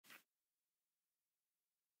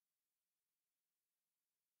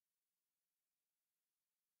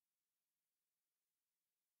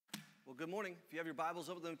Well, good morning. If you have your Bibles,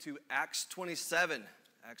 open them to Acts 27.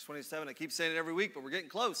 Acts 27. I keep saying it every week, but we're getting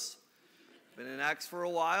close. Been in Acts for a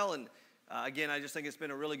while, and again, I just think it's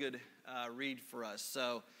been a really good read for us.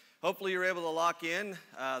 So hopefully you're able to lock in.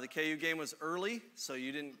 The KU game was early, so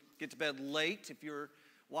you didn't get to bed late if you're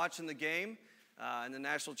watching the game. And the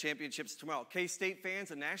national championship's tomorrow. K-State fans,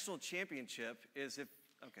 the national championship is if...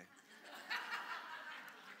 Okay.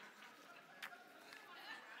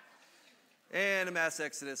 And a mass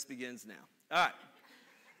exodus begins now. All right.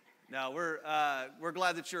 Now, we're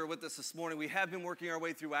glad that you're with us this morning. We have been working our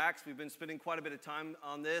way through Acts. We've been spending quite a bit of time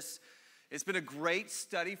on this. It's been a great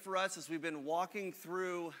study for us as we've been walking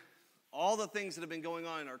through all the things that have been going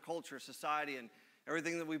on in our culture, society, and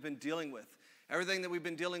everything that we've been dealing with. Everything that we've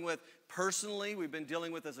been dealing with personally, we've been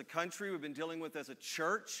dealing with as a country, we've been dealing with as a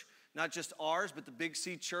church, not just ours, but the Big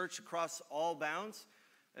C church across all bounds.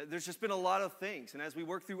 There's just been a lot of things. And as we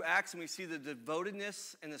work through Acts and we see the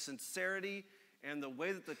devotedness and the sincerity and the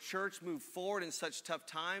way that the church moved forward in such tough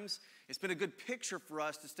times, it's been a good picture for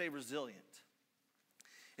us to stay resilient.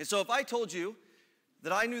 And so if I told you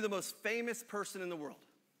that I knew the most famous person in the world,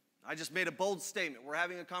 I just made a bold statement. We're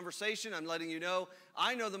having a conversation. I'm letting you know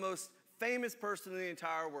I know the most famous person in the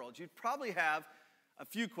entire world. You'd probably have a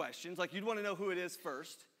few questions. Like you'd want to know who it is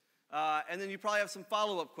first. And then you probably have some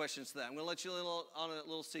follow-up questions to that. I'm going to let you on a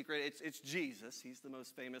little secret. It's Jesus. He's the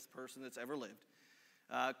most famous person that's ever lived.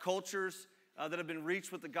 Cultures that have been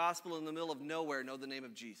reached with the gospel in the middle of nowhere know the name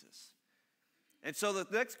of Jesus. And so the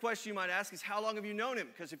next question you might ask is, how long have you known him?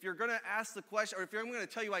 Because if you're going to ask the question, or if I'm going to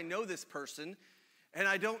tell you I know this person, and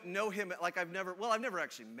I don't know him, like I've never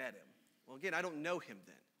actually met him. Well, again, I don't know him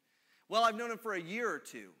then. Well, I've known him for a year or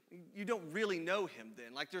two. You don't really know him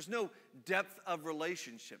then. Like there's no depth of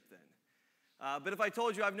relationship then. But if I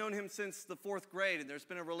told you I've known him since the 4th grade and there's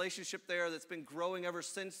been a relationship there that's been growing ever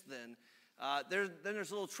since then, then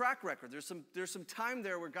there's a little track record. There's some time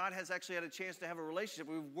there where God has actually had a chance to have a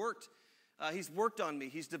relationship. He's worked on me.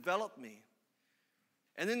 He's developed me.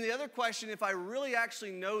 And then the other question, if I really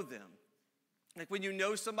actually know them, like when you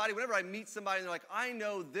know somebody, whenever I meet somebody and they're like, I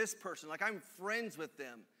know this person, like I'm friends with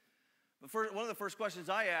them. One of the first questions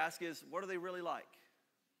I ask is, what are they really like?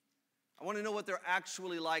 I want to know what they're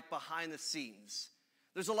actually like behind the scenes.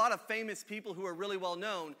 There's a lot of famous people who are really well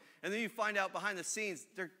known, and then you find out behind the scenes,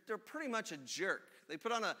 they're pretty much a jerk. They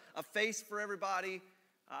put on a face for everybody.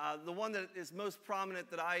 The one that is most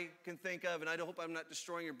prominent that I can think of, and I hope I'm not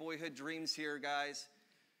destroying your boyhood dreams here, guys,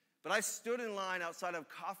 but I stood in line outside of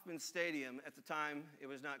Kauffman Stadium at the time. It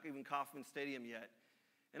was not even Kauffman Stadium yet.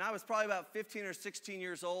 And I was probably about 15 or 16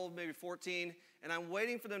 years old, maybe 14, and I'm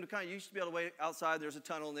waiting for them to come. You used to be able to wait outside. There's a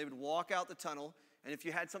tunnel, and they would walk out the tunnel, and if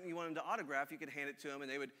you had something you wanted them to autograph, you could hand it to them, and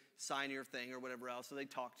they would sign your thing or whatever else, so they'd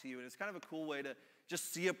talk to you, and it's kind of a cool way to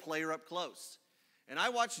just see a player up close. And I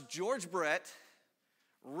watched George Brett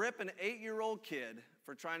rip an 8-year-old kid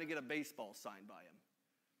for trying to get a baseball signed by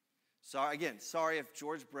him. Sorry if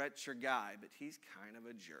George Brett's your guy, but he's kind of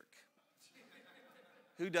a jerk.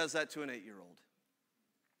 Who does that to an 8-year-old?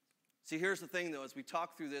 See, here's the thing, though, as we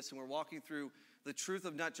talk through this and we're walking through the truth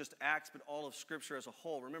of not just Acts, but all of Scripture as a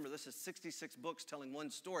whole. Remember, this is 66 books telling one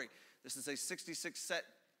story. This is a 66 set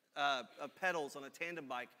of pedals on a tandem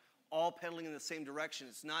bike, all pedaling in the same direction.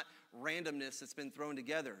 It's not randomness that's been thrown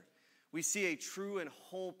together. We see a true and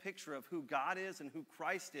whole picture of who God is and who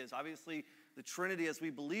Christ is. Obviously, the Trinity as we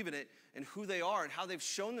believe in it, and who they are and how they've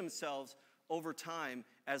shown themselves over time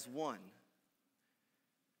as one.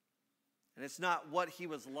 And it's not what he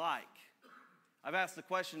was like. I've asked the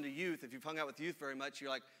question to youth, if you've hung out with youth very much, you're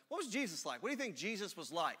like, what was Jesus like? What do you think Jesus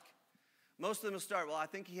was like? Most of them will start, well, I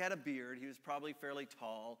think he had a beard. He was probably fairly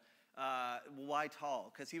tall. Why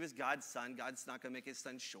tall? Because he was God's son. God's not going to make his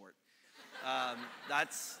son short.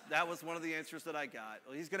 That was one of the answers that I got.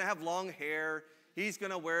 Well, he's going to have long hair. He's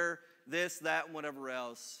going to wear this, that, and whatever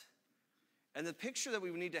else. And the picture that we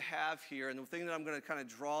need to have here, and the thing that I'm going to kind of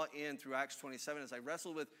draw in through Acts 27 as I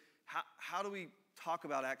wrestled with, how do we talk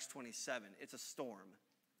about Acts 27? It's a storm.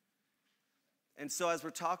 And so as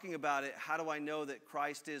we're talking about it, how do I know that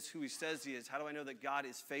Christ is who he says he is? How do I know that God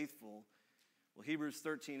is faithful? Well, Hebrews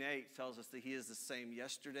 13:8 tells us that he is the same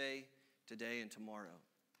yesterday, today, and tomorrow.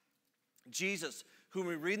 Jesus, whom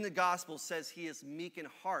we read in the gospel, says he is meek in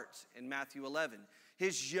heart in Matthew 11.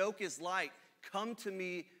 His yoke is light. Come to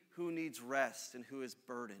me who needs rest and who is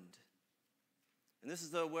burdened. And this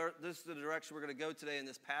is the direction we're going to go today in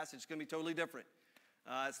this passage. It's going to be totally different.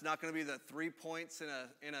 It's not going to be the 3 points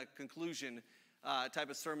in a conclusion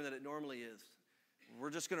type of sermon that it normally is.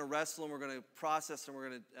 We're just going to wrestle and we're going to process and we're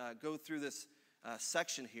going to go through this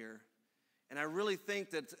section here. And I really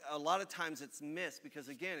think that a lot of times it's missed because,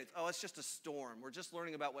 again, it's just a storm. We're just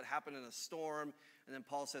learning about what happened in a storm. And then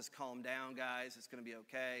Paul says, calm down, guys. It's going to be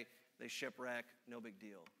okay. They shipwreck. No big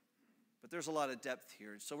deal. But there's a lot of depth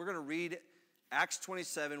here. So we're going to read Acts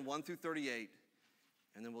 27, 1 through 38,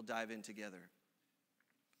 and then we'll dive in together.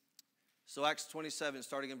 So Acts 27,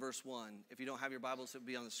 starting in verse 1. If you don't have your Bibles, it will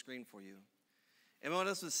be on the screen for you. And when it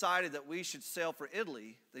was decided that we should sail for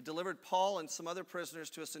Italy, they delivered Paul and some other prisoners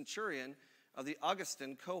to a centurion of the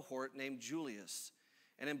Augustan cohort named Julius.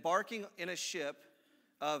 And embarking in a ship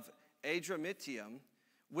of Adramyttium,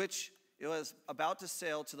 which it was about to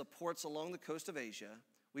sail to the ports along the coast of Asia,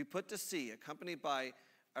 we put to sea, accompanied by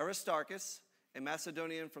Aristarchus, a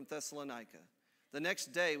Macedonian from Thessalonica. The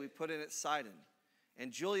next day we put in at Sidon,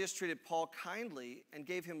 and Julius treated Paul kindly and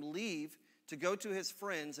gave him leave to go to his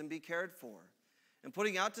friends and be cared for. And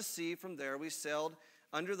putting out to sea from there, we sailed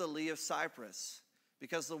under the lee of Cyprus,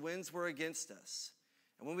 because the winds were against us.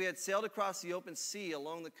 And when we had sailed across the open sea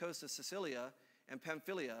along the coast of Sicilia and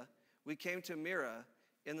Pamphylia, we came to Myra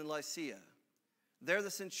in the Lycia. There the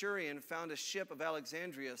centurion found a ship of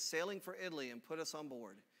Alexandria sailing for Italy and put us on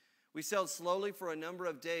board. We sailed slowly for a number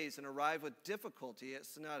of days and arrived with difficulty at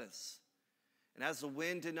Cnidus. And as the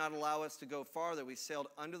wind did not allow us to go farther, we sailed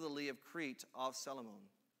under the lee of Crete off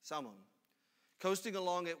Salmon. Coasting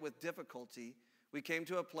along it with difficulty, we came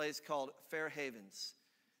to a place called Fair Havens,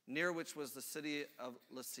 near which was the city of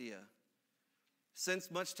Lycia.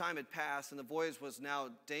 Since much time had passed and the voyage was now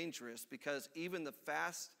dangerous because even the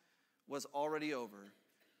fast was already over,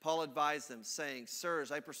 Paul advised them, saying,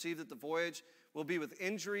 Sirs, I perceive that the voyage will be with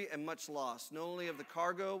injury and much loss, not only of the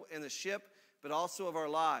cargo and the ship, but also of our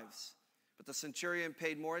lives. But the centurion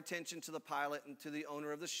paid more attention to the pilot and to the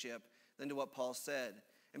owner of the ship than to what Paul said.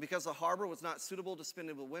 And because the harbor was not suitable to spend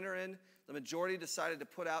the winter in, the majority decided to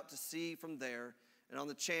put out to sea from there, and on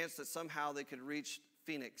the chance that somehow they could reach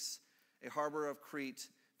Phoenix, a harbor of Crete,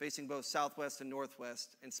 facing both southwest and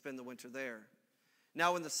northwest, and spend the winter there.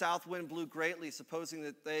 Now when the south wind blew greatly, supposing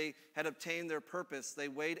that they had obtained their purpose, they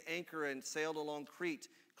weighed anchor and sailed along Crete,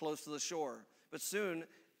 close to the shore. But soon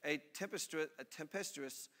a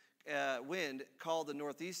tempestuous wind, called the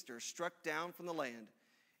northeaster, struck down from the land.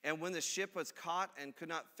 And when the ship was caught and could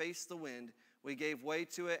not face the wind, we gave way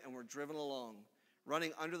to it and were driven along,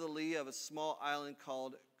 running under the lee of a small island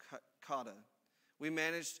called Cauda. We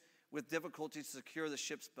managed with difficulty to secure the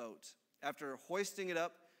ship's boat. After hoisting it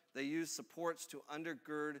up, they used supports to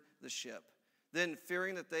undergird the ship. Then,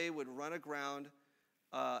 fearing that they would run aground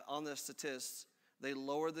on the statists, they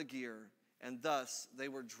lowered the gear, and thus they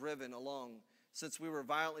were driven along. Since we were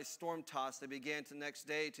violently storm-tossed, they began the next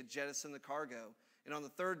day to jettison the cargo. And on the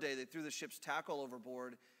third day, they threw the ship's tackle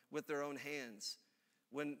overboard with their own hands.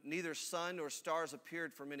 When neither sun nor stars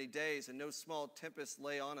appeared for many days and no small tempest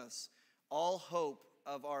lay on us, all hope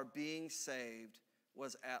of our being saved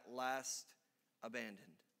was at last abandoned.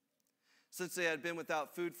 Since they had been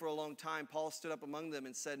without food for a long time, Paul stood up among them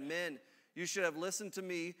and said, Men, you should have listened to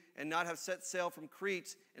me and not have set sail from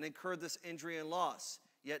Crete and incurred this injury and loss.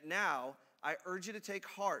 Yet now I urge you to take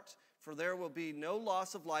heart, for there will be no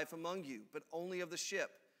loss of life among you, but only of the ship.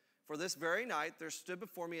 For this very night there stood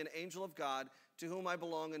before me an angel of God, to whom I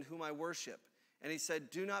belong and whom I worship. And he said,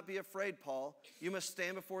 Do not be afraid, Paul. You must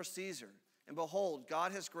stand before Caesar. And behold,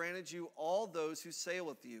 God has granted you all those who sail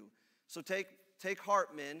with you. So take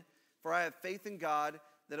heart, men, for I have faith in God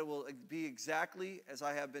that it will be exactly as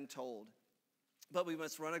I have been told. But we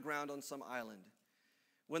must run aground on some island.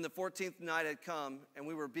 When the 14th night had come, and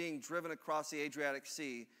we were being driven across the Adriatic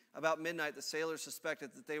Sea, about midnight the sailors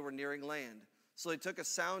suspected that they were nearing land. So they took a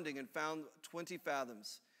sounding and found 20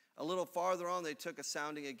 fathoms. A little farther on they took a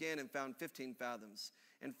sounding again and found 15 fathoms.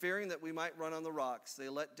 And fearing that we might run on the rocks, they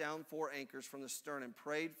let down 4 anchors from the stern and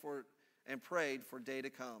prayed for day to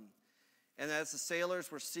come. And as the sailors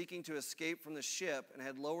were seeking to escape from the ship and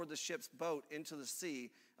had lowered the ship's boat into the sea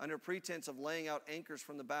under pretense of laying out anchors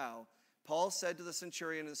from the bow, Paul said to the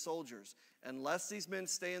centurion and the soldiers, Unless these men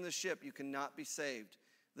stay in the ship, you cannot be saved.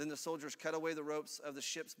 Then the soldiers cut away the ropes of the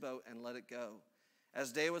ship's boat and let it go.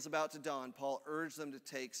 As day was about to dawn, Paul urged them to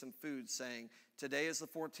take some food, saying, Today is the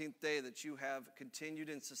 14th day that you have continued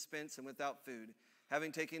in suspense and without food,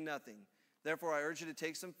 having taken nothing. Therefore I urge you to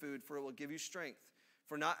take some food, for it will give you strength.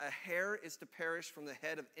 For not a hair is to perish from the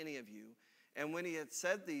head of any of you. And when he had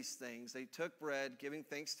said these things, they took bread, giving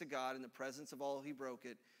thanks to God in the presence of all, he broke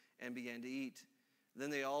it and began to eat. Then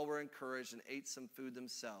they all were encouraged and ate some food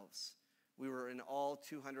themselves. We were in all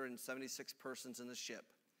 276 persons in the ship.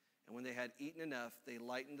 And when they had eaten enough, they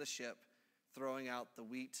lightened the ship, throwing out the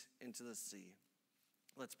wheat into the sea.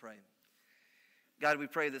 Let's pray. God, we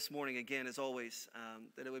pray this morning again, as always,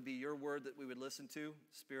 that it would be your word that we would listen to.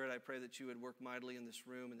 Spirit, I pray that you would work mightily in this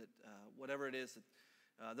room, and that whatever it is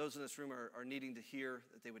that those in this room are needing to hear,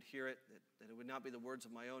 that they would hear it, that it would not be the words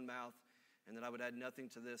of my own mouth, and that I would add nothing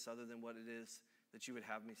to this other than what it is that you would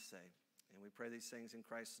have me say. And we pray these things in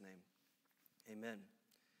Christ's name. Amen.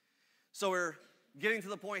 So we're getting to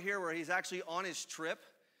the point here where he's actually on his trip.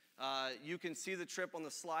 You can see the trip on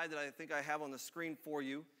the slide that I think I have on the screen for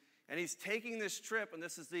you. And he's taking this trip, and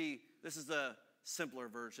this is the simpler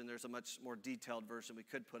version. There's a much more detailed version we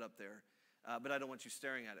could put up there. But I don't want you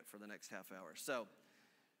staring at it for the next half hour.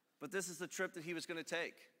 But this is the trip that he was going to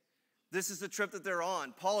take. This is the trip that they're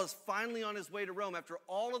on. Paul is finally on his way to Rome after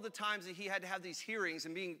all of the times that he had to have these hearings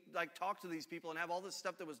and talk to these people and have all this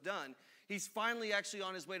stuff that was done. He's finally actually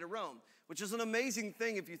on his way to Rome, which is an amazing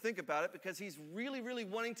thing if you think about it, because he's really, really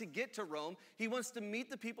wanting to get to Rome. He wants to meet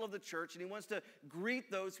the people of the church, and he wants to greet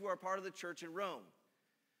those who are part of the church in Rome.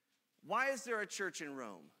 Why is there a church in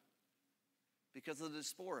Rome? Because of the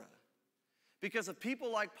diaspora. Because of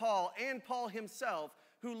people like Paul and Paul himself,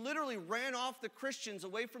 who literally ran off the Christians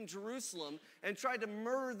away from Jerusalem and tried to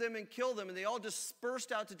murder them and kill them, and they all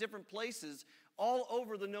dispersed out to different places all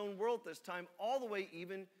over the known world this time, all the way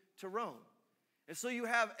even to Rome. And so you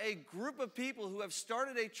have a group of people who have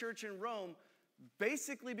started a church in Rome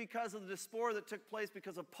basically because of the diaspora that took place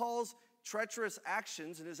because of Paul's treacherous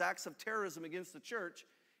actions and his acts of terrorism against the church.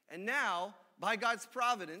 And now, by God's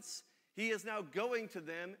providence, he is now going to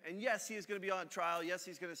them, and yes, he is going to be on trial. Yes,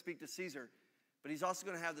 he's going to speak to Caesar, but he's also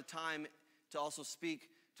going to have the time to also speak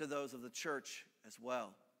to those of the church as well.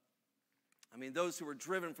 I mean, those who were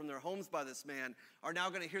driven from their homes by this man are now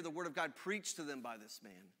going to hear the word of God preached to them by this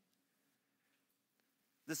man.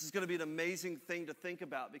 This is going to be an amazing thing to think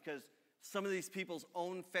about, because some of these people's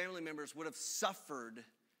own family members would have suffered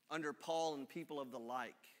under Paul and people of the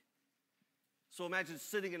like. So imagine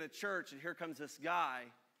sitting in a church, and here comes this guy,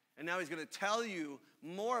 and now he's going to tell you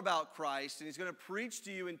more about Christ, and he's going to preach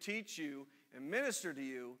to you and teach you and minister to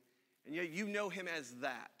you, and yet you know him as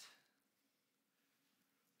that.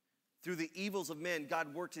 Through the evils of men,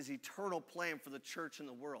 God worked his eternal plan for the church and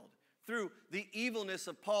the world. Through the evilness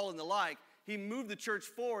of Paul and the like, he moved the church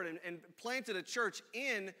forward and planted a church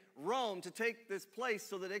in Rome to take this place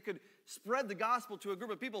so that it could spread the gospel to a group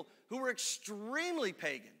of people who were extremely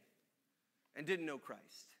pagan and didn't know Christ.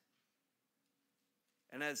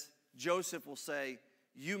 And as Joseph will say,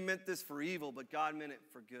 you meant this for evil, but God meant it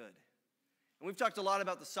for good. And we've talked a lot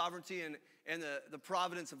about the sovereignty and the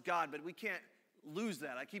providence of God, but we can't lose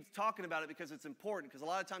that. I keep talking about it because it's important, because a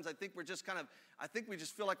lot of times I think we just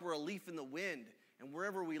feel like we're a leaf in the wind, and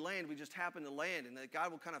wherever we land, we just happen to land, and that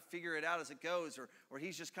God will kind of figure it out as it goes, or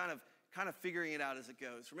he's just kind of figuring it out as it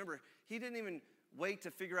goes. Remember, he didn't even wait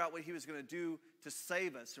to figure out what he was going to do to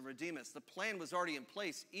save us and redeem us. The plan was already in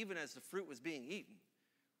place, even as the fruit was being eaten.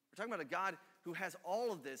 We're talking about a God who has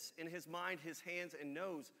all of this in his mind, his hands, and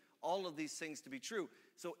knows all of these things to be true.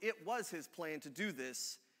 So it was his plan to do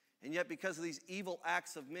this, and yet because of these evil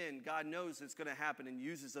acts of men, God knows it's going to happen and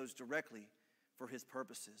uses those directly for his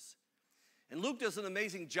purposes. And Luke does an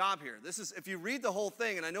amazing job here. This is, if you read the whole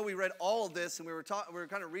thing, and I know we read all of this and we were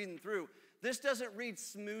kind of reading through, this doesn't read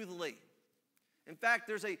smoothly. In fact,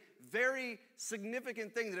 there's a very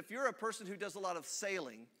significant thing that if you're a person who does a lot of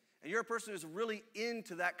sailing, and you're a person who's really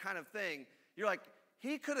into that kind of thing, you're like,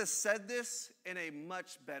 he could have said this in a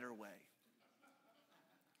much better way.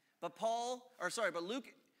 But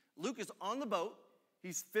Luke is on the boat.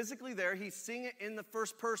 He's physically there. He's seeing it in the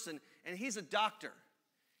first person, and he's a doctor.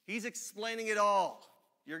 He's explaining it all.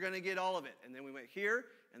 You're going to get all of it. And then we went here,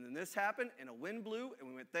 and then this happened, and a wind blew, and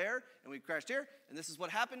we went there, and we crashed here, and this is what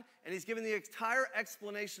happened. And he's giving the entire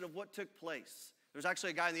explanation of what took place. There's actually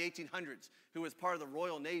a guy in the 1800s who was part of the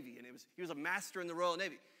Royal Navy, and he was a master in the Royal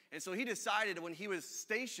Navy. And so he decided when he was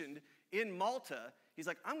stationed in Malta, he's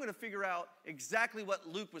like, I'm going to figure out exactly what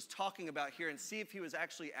Luke was talking about here and see if he was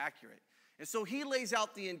actually accurate. And so he lays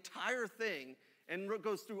out the entire thing and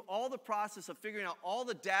goes through all the process of figuring out all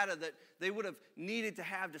the data that they would have needed to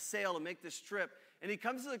have to sail and make this trip. And he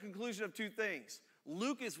comes to the conclusion of two things.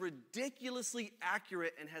 Luke is ridiculously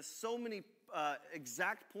accurate and has so many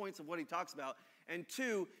exact points of what he talks about. And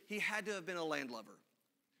two, he had to have been a landlubber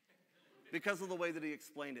because of the way that he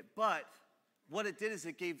explained it. But what it did is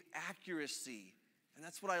it gave accuracy. And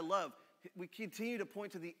that's what I love. We continue to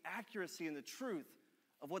point to the accuracy and the truth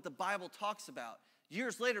of what the Bible talks about.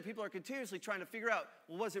 Years later, people are continuously trying to figure out,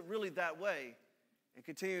 well, was it really that way? And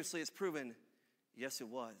continuously it's proven, yes, it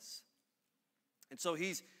was. And so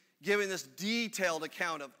he's giving this detailed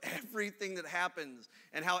account of everything that happens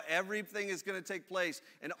and how everything is going to take place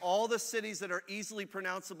and all the cities that are easily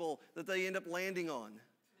pronounceable that they end up landing on.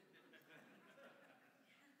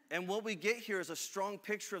 And what we get here is a strong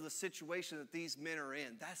picture of the situation that these men are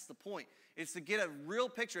in. That's the point. It's to get a real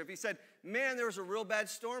picture. If he said, man, there was a real bad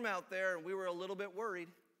storm out there and we were a little bit worried,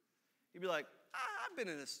 you'd be like, I've been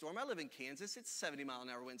in a storm. I live in Kansas. It's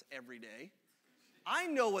 70-mile-an-hour winds every day. I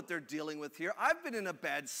know what they're dealing with here. I've been in a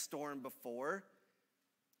bad storm before.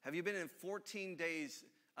 Have you been in 14 days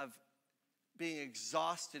of being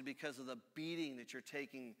exhausted because of the beating that you're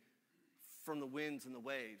taking from the winds and the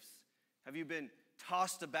waves? Have you been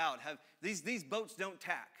tossed about? These boats don't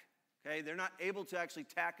tack, okay? They're not able to actually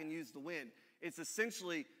tack and use the wind. It's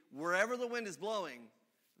essentially wherever the wind is blowing,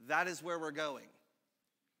 that is where we're going.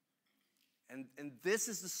 And this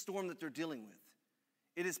is the storm that they're dealing with.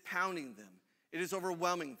 It is pounding them. It is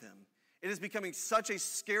overwhelming them. It is becoming such a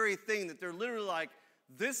scary thing that they're literally like,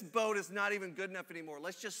 this boat is not even good enough anymore.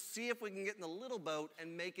 Let's just see if we can get in the little boat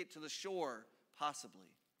and make it to the shore, possibly.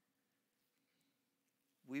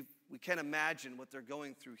 We can't imagine what they're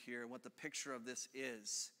going through here and what the picture of this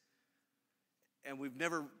is. And we've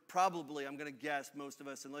never, probably, I'm going to guess, most of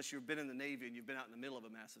us, unless you've been in the Navy and you've been out in the middle of a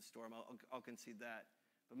massive storm, I'll concede that.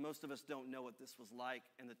 But most of us don't know what this was like,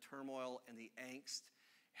 and the turmoil and the angst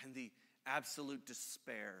and the absolute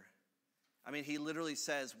despair. I mean, he literally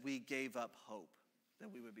says, we gave up hope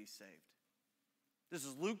that we would be saved. This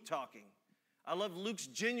is Luke talking. I love Luke's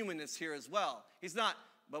genuineness here as well. He's not,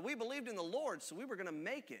 but we believed in the Lord, so we were going to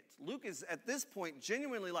make it. Luke is, at this point,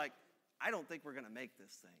 genuinely like, I don't think we're going to make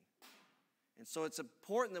this thing. And so it's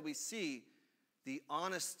important that we see the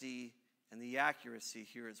honesty and the accuracy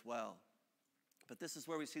here as well. But this is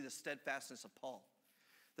where we see the steadfastness of Paul.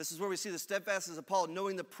 This is where we see the steadfastness of Paul,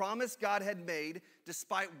 knowing the promise God had made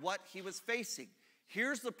despite what he was facing.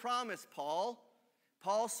 Here's the promise, Paul.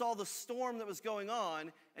 Paul saw the storm that was going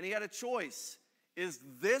on, and he had a choice. Is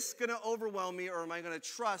this going to overwhelm me, or am I going to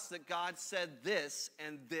trust that God said this,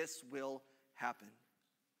 and this will happen?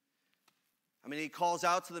 I mean, he calls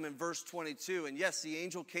out to them in verse 22, and yes, the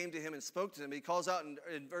angel came to him and spoke to him. He calls out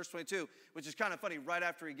in verse 22, which is kind of funny, right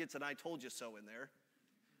after he gets an I told you so in there.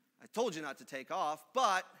 I told you not to take off,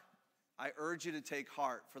 but I urge you to take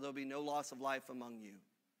heart, for there'll be no loss of life among you.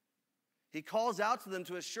 He calls out to them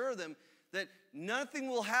to assure them that nothing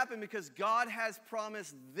will happen because God has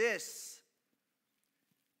promised this.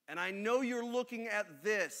 And I know you're looking at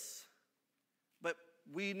this, but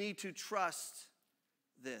we need to trust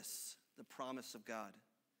this, the promise of God.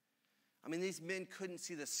 I mean, these men couldn't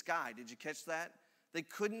see the sky. Did you catch that? They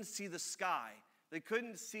couldn't see the sky. They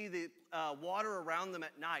couldn't see the water around them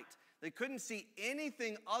at night. They couldn't see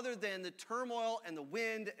anything other than the turmoil and the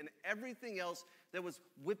wind and everything else that was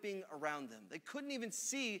whipping around them. They couldn't even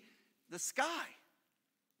see the sky.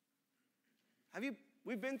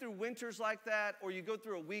 We've been through winters like that, or you go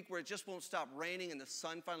through a week where it just won't stop raining and the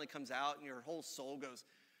sun finally comes out and your whole soul goes,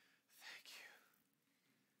 thank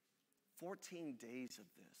you. 14 days of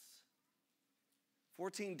this.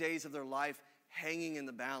 14 days of their life hanging in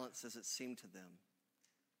the balance as it seemed to them.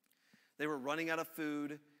 They were running out of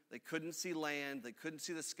food. They couldn't see land. They couldn't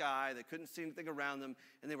see the sky. They couldn't see anything around them,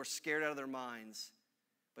 and they were scared out of their minds.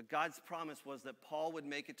 But God's promise was that Paul would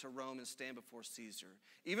make it to Rome and stand before Caesar.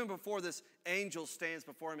 Even before this angel stands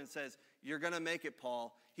before him and says, you're going to make it,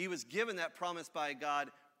 Paul. He was given that promise by God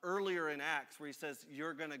earlier in Acts where he says,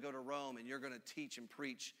 you're going to go to Rome and you're going to teach and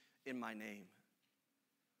preach in my name.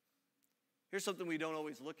 Here's something we don't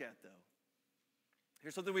always look at, though.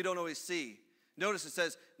 Here's something we don't always see. Notice it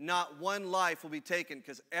says, not one life will be taken,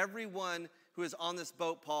 because everyone who is on this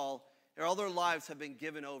boat, Paul, all their lives have been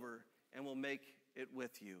given over and will make it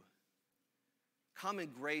with you. Common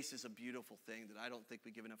grace is a beautiful thing that I don't think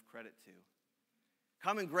we give enough credit to.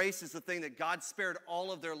 Common grace is the thing that God spared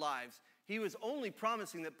all of their lives. He was only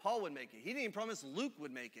promising that Paul would make it. He didn't even promise Luke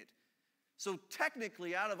would make it. So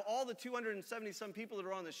technically, out of all the 270-some people that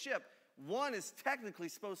are on the ship, one is technically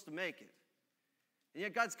supposed to make it. And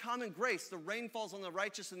yet God's common grace, the rain falls on the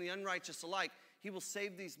righteous and the unrighteous alike. He will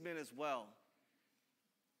save these men as well.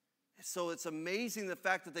 So it's amazing the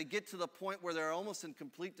fact that they get to the point where they're almost in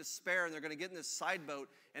complete despair and they're going to get in this side boat.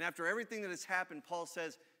 And after everything that has happened, Paul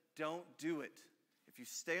says, don't do it. If you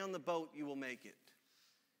stay on the boat, you will make it.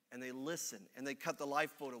 And they listen and they cut the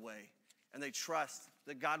lifeboat away. And they trust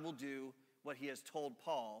that God will do what he has told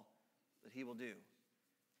Paul that he will do.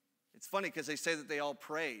 It's funny because they say that they all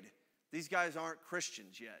prayed. These guys aren't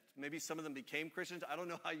Christians yet. Maybe some of them became Christians. I don't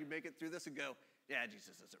know how you make it through this and go, yeah,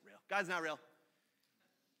 Jesus isn't real. God's not real.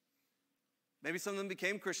 Maybe some of them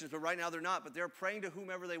became Christians, but right now they're not. But they're praying to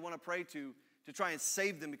whomever they want to pray to to try and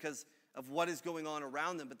save them because of what is going on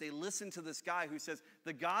around them. But they listen to this guy who says,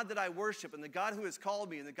 the God that I worship and the God who has called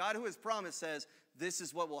me and the God who has promised says, this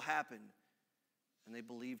is what will happen. And they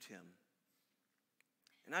believed him.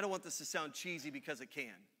 And I don't want this to sound cheesy because it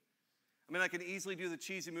can. I mean, I can easily do the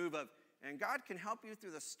cheesy move of, and God can help you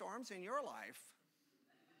through the storms in your life.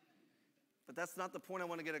 But that's not the point I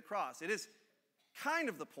want to get across. It is kind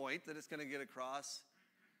of the point that it's going to get across,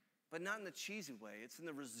 but not in the cheesy way. It's in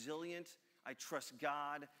the resilient, I trust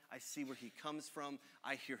God, I see where he comes from,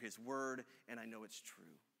 I hear his word, and I know it's true.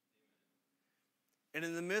 And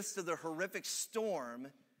in the midst of the horrific storm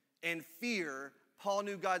and fear, Paul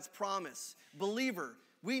knew God's promise. Believer,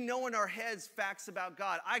 we know in our heads facts about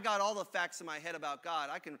God. I got all the facts in my head about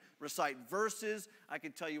God. I can recite verses. I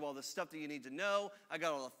can tell you all the stuff that you need to know. I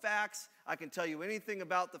got all the facts. I can tell you anything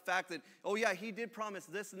about the fact that, oh yeah, he did promise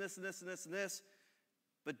this and this and this and this and this.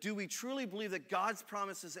 But do we truly believe that God's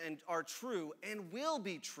promises are true and will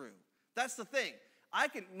be true? That's the thing.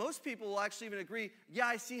 Most people will actually even agree, yeah,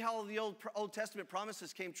 I see how the Old Testament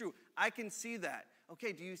promises came true. I can see that.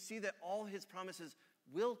 Okay, do you see that all his promises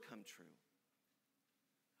will come true?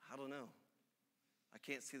 I don't know. I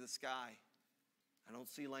can't see the sky. I don't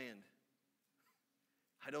see land.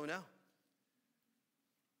 I don't know.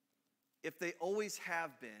 If they always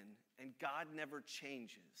have been, and God never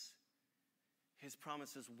changes, his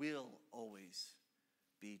promises will always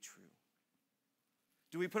be true.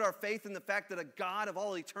 Do we put our faith in the fact that a God of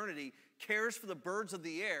all eternity cares for the birds of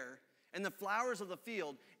the air and the flowers of the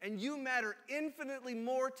field, and you matter infinitely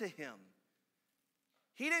more to him?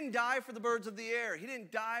 He didn't die for the birds of the air. He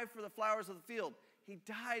didn't die for the flowers of the field. He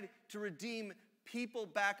died to redeem people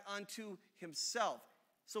back unto himself.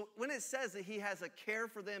 So when it says that he has a care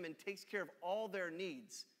for them and takes care of all their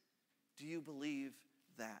needs, do you believe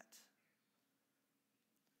that?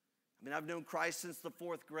 I mean, I've known Christ since the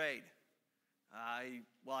 4th grade. I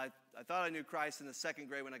thought I knew Christ in the 2nd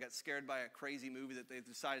grade when I got scared by a crazy movie that they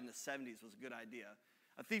decided in the 70s was a good idea.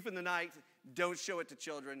 A Thief in the Night, don't show it to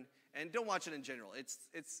children, and don't watch it in general.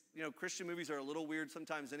 It's Christian movies are a little weird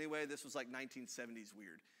sometimes anyway. This was like 1970s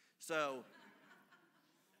weird.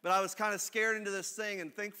 But I was kind of scared into this thing,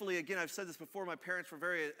 and thankfully, again, I've said this before, my parents were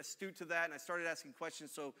very astute to that, and I started asking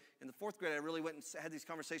questions. So in the 4th grade, I really went and had these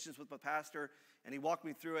conversations with my pastor, and he walked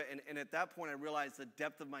me through it, and at that point, I realized the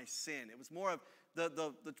depth of my sin. It was more of,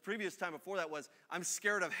 the previous time before that was, I'm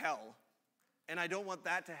scared of hell, and I don't want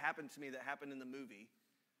that to happen to me that happened in the movie.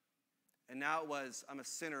 And now it was, I'm a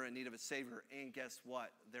sinner in need of a Savior, and guess what?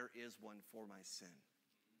 There is one for my sin.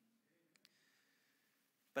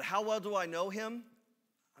 But how well do I know him?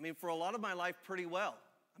 I mean, for a lot of my life, pretty well.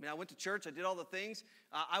 I mean, I went to church, I did all the things.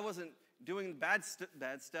 I wasn't doing bad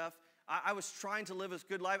stuff. I was trying to live a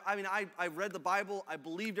good life. I mean, I read the Bible, I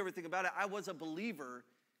believed everything about it. I was a believer.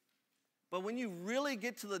 But when you really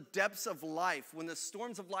get to the depths of life, when the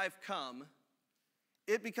storms of life come,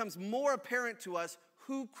 it becomes more apparent to us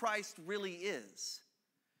who Christ really is.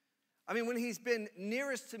 I mean, when he's been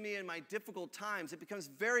nearest to me in my difficult times, it becomes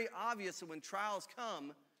very obvious that when trials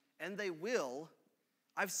come, and they will,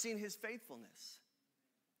 I've seen his faithfulness.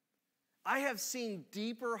 I have seen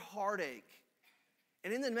deeper heartache.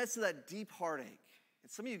 And in the midst of that deep heartache,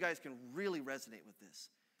 and some of you guys can really resonate with this,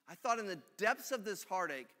 I thought in the depths of this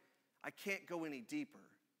heartache, I can't go any deeper.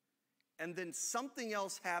 And then something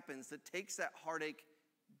else happens that takes that heartache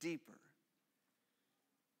deeper.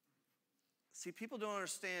 See, people don't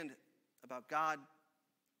understand about God,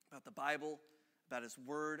 about the Bible, about his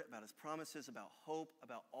word, about his promises, about hope,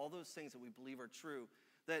 about all those things that we believe are true,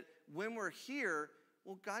 that when we're here,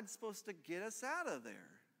 well, God's supposed to get us out of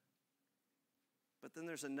there. But then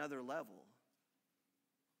there's another level.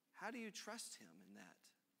 How do you trust him in that?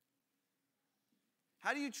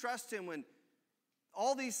 How do you trust him when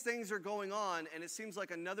all these things are going on and it seems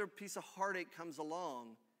like another piece of heartache comes along?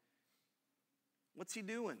 What's he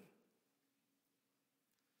doing?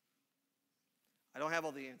 I don't have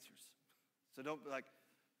all the answers. So don't be like,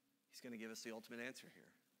 he's going to give us the ultimate answer here.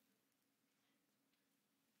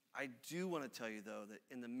 I do want to tell you, though, that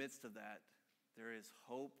in the midst of that, there is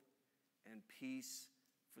hope and peace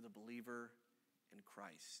for the believer in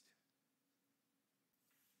Christ.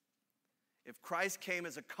 If Christ came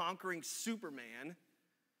as a conquering Superman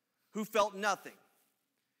who felt nothing,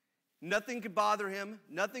 nothing could bother him,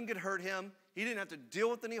 nothing could hurt him, he didn't have to deal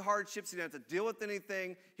with any hardships, he didn't have to deal with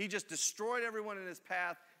anything, he just destroyed everyone in his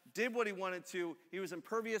path, did what he wanted to, he was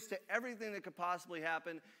impervious to everything that could possibly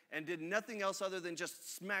happen, and did nothing else other than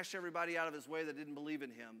just smash everybody out of his way that didn't believe in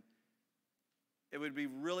him, it would be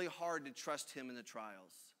really hard to trust him in the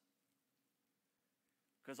trials.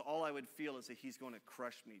 Because all I would feel is that he's going to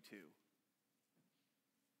crush me too.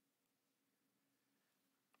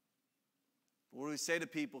 But what do we say to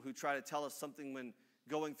people who try to tell us something when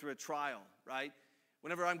going through a trial, right?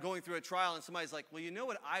 Whenever I'm going through a trial and somebody's like, well, you know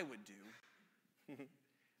what I would do?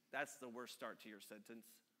 That's the worst start to your sentence.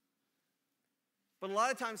 But a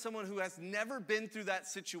lot of times someone who has never been through that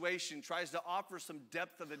situation tries to offer some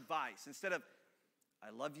depth of advice. Instead of, I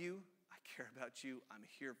love you, I care about you, I'm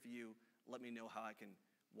here for you, let me know how I can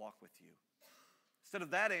walk with you. Instead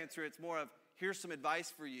of that answer, it's more of, here's some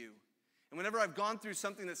advice for you. And whenever I've gone through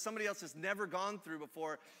something that somebody else has never gone through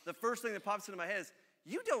before, the first thing that pops into my head is,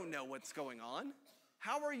 you don't know what's going on.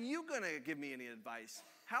 How are you going to give me any advice?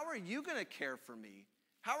 How are you going to care for me?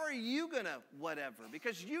 How are you going to whatever?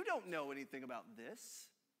 Because you don't know anything about this.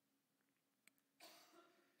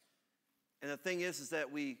 And the thing is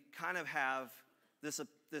that we kind of have this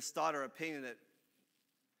thought or opinion that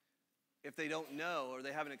if they don't know or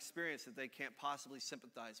they haven't experienced it, they can't possibly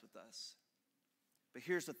sympathize with us. But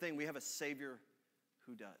here's the thing, we have a Savior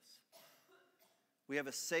who does. We have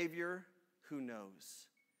a Savior who knows.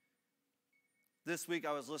 This week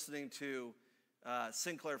I was listening to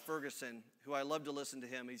Sinclair Ferguson, who I love to listen to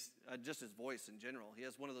him. He's just his voice in general. He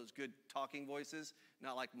has one of those good talking voices,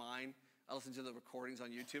 not like mine. I listen to the recordings on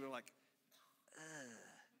YouTube and I'm like, ugh.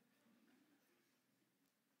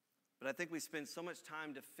 But I think we spend so much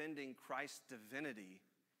time defending Christ's divinity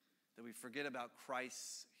that we forget about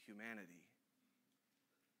Christ's humanity.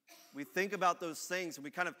 We think about those things and we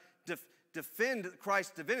kind of defend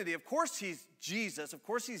Christ's divinity. Of course he's Jesus. Of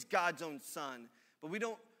course he's God's own son. But we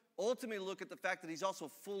don't ultimately look at the fact that he's also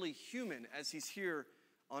fully human as he's here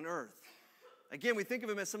on earth. Again, we think of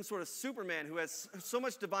him as some sort of Superman who has so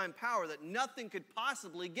much divine power that nothing could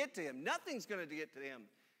possibly get to him. Nothing's going to get to him.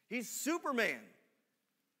 He's Superman.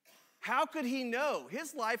 How could he know?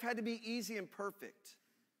 His life had to be easy and perfect.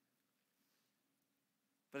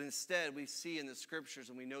 But instead, we see in the scriptures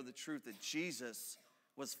and we know the truth that Jesus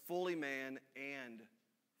was fully man and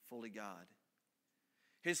fully God.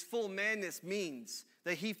 His full manness means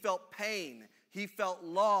that he felt pain, he felt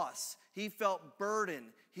loss, he felt burden,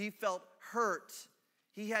 he felt hurt.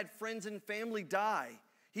 He had friends and family die.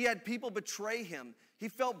 He had people betray him. He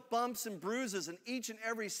felt bumps and bruises, and each and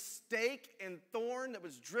every stake and thorn that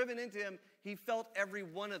was driven into him, he felt every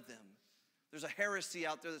one of them. There's a heresy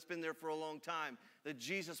out there that's been there for a long time, that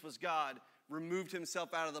Jesus was God, removed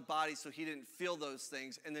himself out of the body so he didn't feel those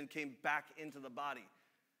things, and then came back into the body.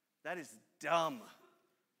 That is dumb.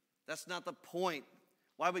 That's not the point.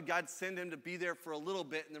 Why would God send him to be there for a little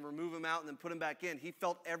bit and then remove him out and then put him back in? He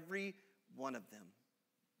felt every one of them.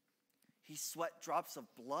 He sweat drops of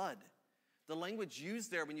blood. The language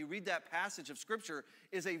used there when you read that passage of Scripture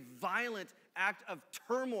is a violent act of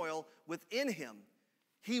turmoil within him.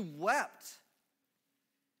 He wept.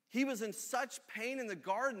 He was in such pain in the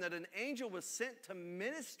garden that an angel was sent to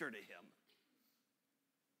minister to him.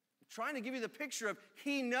 I'm trying to give you the picture of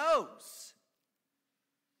he knows.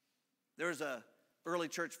 There's an early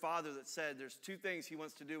church father that said there's two things he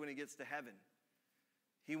wants to do when he gets to heaven.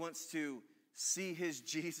 He wants to see his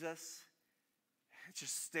Jesus,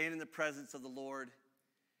 just stand in the presence of the Lord,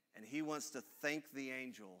 and he wants to thank the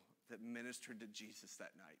angel that ministered to Jesus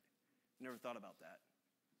that night. Never thought about that.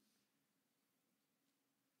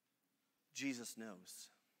 Jesus knows.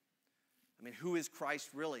 I mean, who is Christ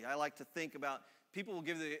really? I like to think about, people will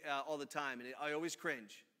give all the time, and I always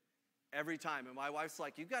cringe every time. And my wife's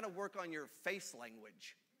like, you've got to work on your face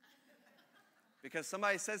language. Because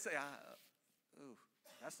somebody says, ooh,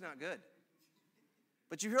 that's not good.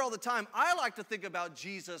 But you hear all the time, I like to think about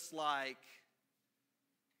Jesus like,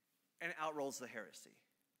 and out rolls the heresy.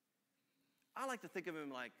 I like to think of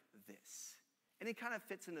him like this. And he kind of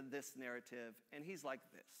fits into this narrative, and he's like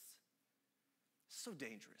this. So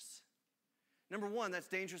dangerous. Number one, that's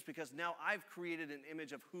dangerous because now I've created an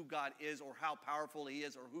image of who God is or how powerful he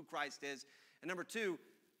is or who Christ is. And number two,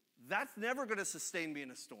 that's never going to sustain me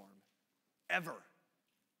in a storm. Ever.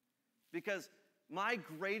 Because my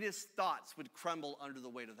greatest thoughts would crumble under the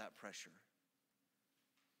weight of that pressure.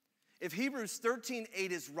 If Hebrews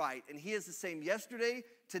 13:8 is right, and he is the same yesterday,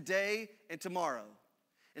 today, and tomorrow,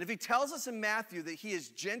 and if he tells us in Matthew that he is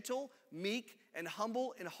gentle, meek, and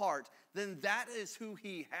humble in heart, then that is who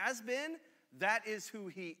he has been, that is who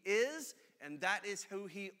he is, and that is who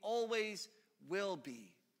he always will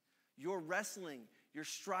be. Your wrestling, your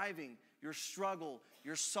striving, your struggle,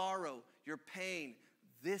 your sorrow, your pain,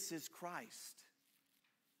 this is Christ.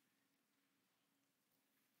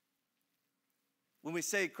 When we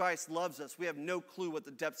say Christ loves us, we have no clue what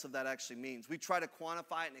the depths of that actually means. We try to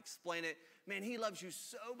quantify it and explain it. Man, he loves you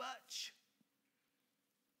so much.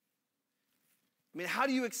 I mean, how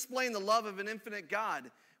do you explain the love of an infinite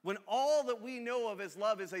God? when all that we know of as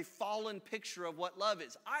love is a fallen picture of what love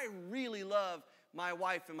is. I really love my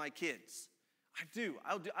wife and my kids. I do.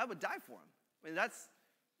 I would die for them. I mean,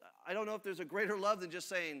 I don't know if there's a greater love than just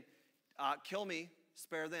saying, kill me,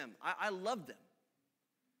 spare them. I love them.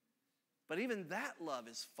 But even that love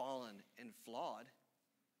is fallen and flawed.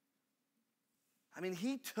 I mean,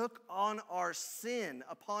 he took on our sin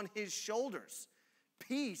upon his shoulders.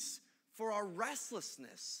 Peace for our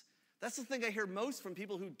restlessness. That's the thing I hear most from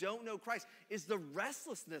people who don't know Christ, is the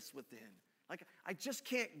restlessness within. Like, I just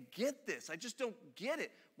can't get this. I just don't get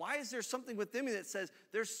it. Why is there something within me that says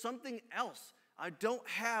there's something else? I don't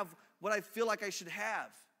have what I feel like I should have.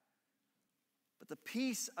 But the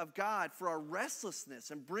peace of God for our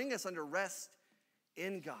restlessness and bring us under rest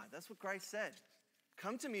in God. That's what Christ said.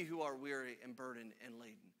 Come to me who are weary and burdened and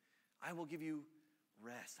laden. I will give you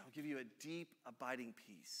rest. I will give you a deep, abiding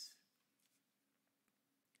peace.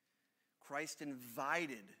 Christ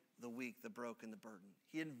invited the weak, the broken, the burdened.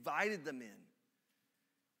 He invited them in.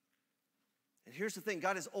 And here's the thing.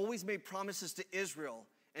 God has always made promises to Israel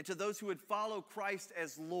and to those who would follow Christ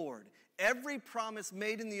as Lord. Every promise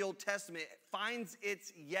made in the Old Testament finds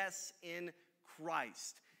its yes in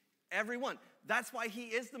Christ. Every one. That's why he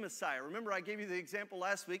is the Messiah. Remember, I gave you the example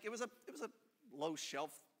last week. It was a low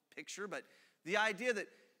shelf picture, but the idea that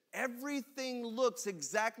everything looks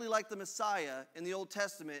exactly like the Messiah in the Old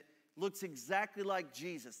Testament looks exactly like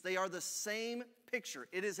Jesus. They are the same picture.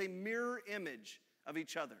 It is a mirror image of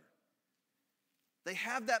each other. They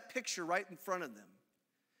have that picture right in front of them.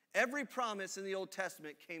 Every promise in the Old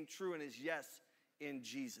Testament came true and is yes in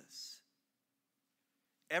Jesus.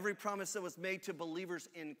 Every promise that was made to believers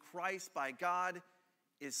in Christ by God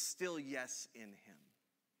is still yes in him.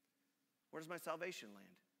 Where does my salvation land?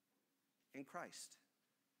 In Christ.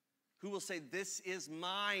 Who will say, this is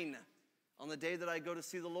mine on the day that I go to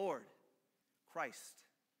see the Lord? Christ.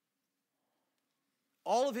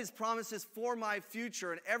 All of his promises for my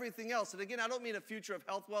future and everything else. And again, I don't mean a future of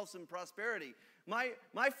health, wealth, and prosperity.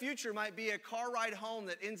 My future might be a car ride home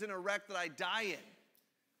that ends in a wreck that I die in.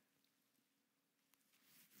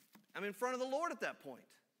 I'm in front of the Lord at that point.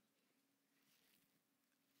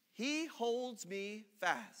 He holds me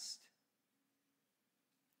fast.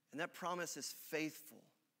 And that promise is faithful.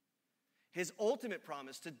 His ultimate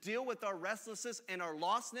promise to deal with our restlessness and our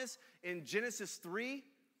lostness in Genesis 3,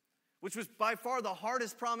 which was by far the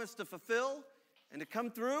hardest promise to fulfill and to come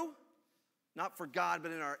through, not for God,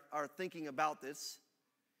 but in our thinking about this.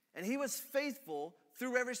 And he was faithful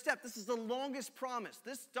through every step. This is the longest promise.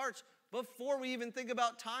 This starts before we even think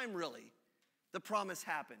about time, really. The promise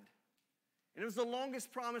happened. And it was the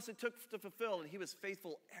longest promise it took to fulfill, and he was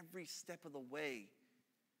faithful every step of the way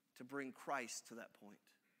to bring Christ to that point.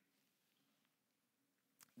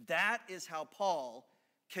 That is how Paul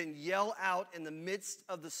can yell out in the midst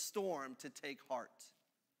of the storm to take heart. I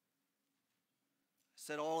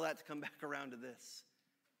said all that to come back around to this.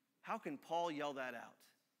 How can Paul yell that out?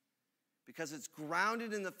 Because it's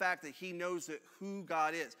grounded in the fact that he knows that who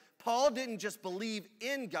God is. Paul didn't just believe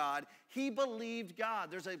in God, he believed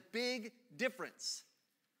God. There's a big difference.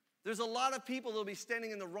 There's a lot of people that will be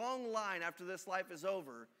standing in the wrong line after this life is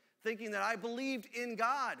over, thinking that I believed in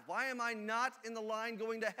God. Why am I not in the line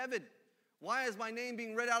going to heaven? Why is my name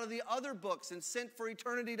being read out of the other books and sent for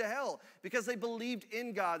eternity to hell? Because they believed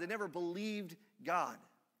in God. They never believed God.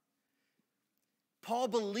 Paul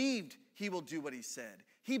believed he will do what he said.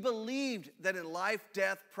 He believed that in life,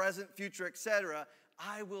 death, present, future, etc.,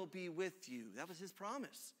 I will be with you. That was his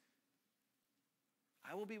promise.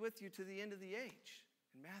 I will be with you to the end of the age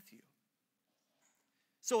in Matthew.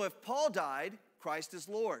 So if Paul died, Christ is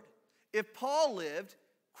Lord. If Paul lived,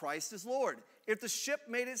 Christ is Lord. If the ship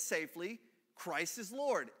made it safely, Christ is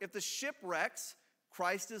Lord. If the ship wrecks,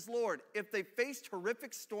 Christ is Lord. If they faced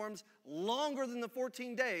horrific storms longer than the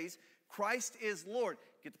 14 days, Christ is Lord.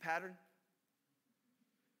 Get the pattern?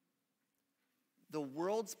 The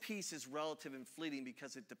world's peace is relative and fleeting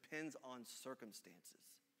because it depends on circumstances.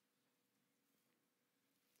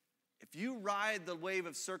 If you ride the wave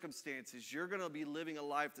of circumstances, you're going to be living a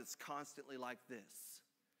life that's constantly like this.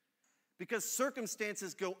 Because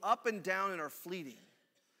circumstances go up and down and are fleeting.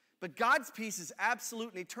 But God's peace is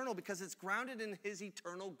absolute and eternal because it's grounded in his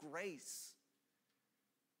eternal grace.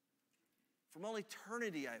 From all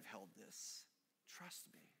eternity I've held this. Trust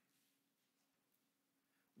me.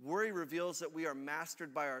 Worry reveals that we are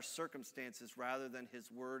mastered by our circumstances rather than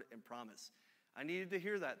his word and promise. I needed to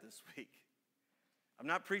hear that this week. I'm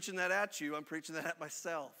not preaching that at you. I'm preaching that at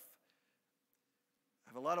myself. I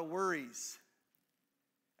have a lot of worries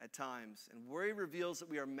at times. And worry reveals that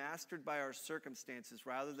we are mastered by our circumstances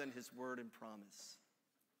rather than his word and promise.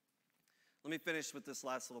 Let Let me finish with this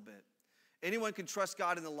last little bit. Anyone can trust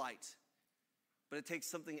God in the light, but it takes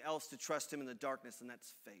something else to trust him in the darkness, and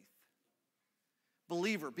that's faith.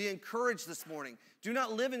 Believer, be encouraged this morning. Do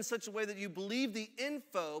not live in such a way that you believe the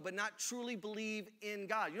info, but not truly believe in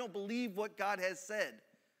God. You don't believe what God has said.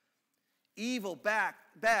 Evil, bad,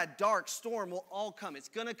 dark, storm will all come. It's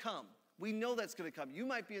going to come. We know that's going to come. You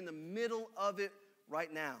might be in the middle of it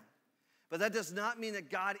right now. But that does not mean that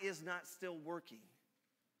God is not still working.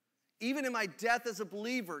 Even in my death as a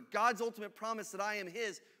believer, God's ultimate promise that I am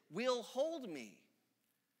his will hold me.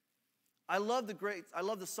 I love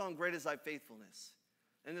the song, Great Is Thy Faithfulness.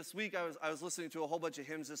 And this week, I was listening to a whole bunch of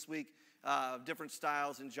hymns this week, different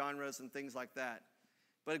styles and genres and things like that.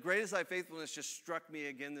 But Great Is Thy Faithfulness just struck me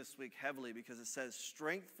again this week heavily because it says,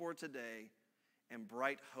 strength for today and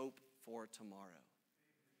bright hope for tomorrow.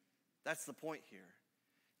 That's the point here.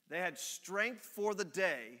 They had strength for the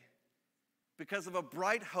day because of a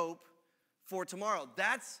bright hope for tomorrow.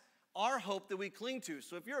 That's our hope that we cling to.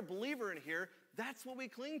 So if you're a believer in here, that's what we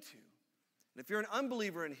cling to. And if you're an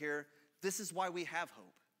unbeliever in here, this is why we have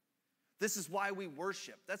hope. This is why we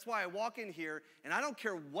worship. That's why I walk in here, and I don't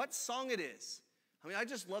care what song it is. I mean, I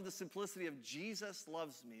just love the simplicity of Jesus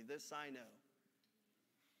loves me, this I know.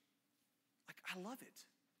 Like, I love it.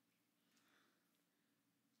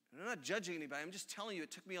 And I'm not judging anybody. I'm just telling you,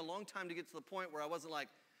 it took me a long time to get to the point where I wasn't like,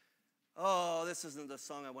 oh, this isn't the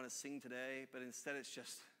song I want to sing today. But instead, it's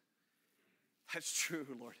just, that's true,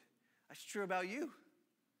 Lord. That's true about you.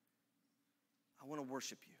 I want to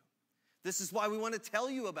worship you. This is why we want to tell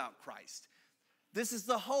you about Christ. This is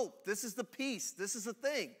the hope. This is the peace. This is the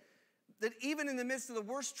thing. That even in the midst of the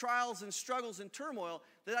worst trials and struggles and turmoil,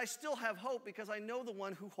 that I still have hope because I know the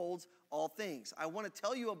one who holds all things. I want to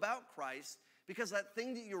tell you about Christ because that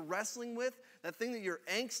thing that you're wrestling with, that thing that you're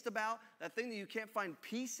angst about, that thing that you can't find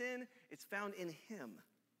peace in, it's found in him.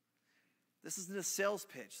 This isn't a sales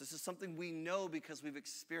pitch. This is something we know because we've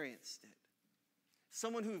experienced it.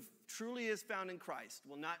 Someone who truly is found in Christ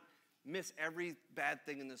will not miss every bad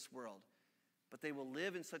thing in this world, but they will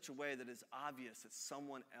live in such a way that is obvious that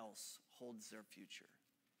someone else holds their future.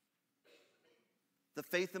 The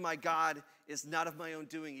faith in my God is not of my own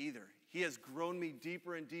doing either. He has grown me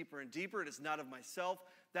deeper and deeper and deeper. It is not of myself.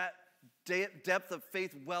 That depth of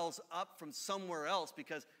faith wells up from somewhere else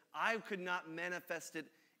because I could not manifest it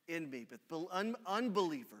in me. But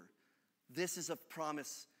unbeliever, this is a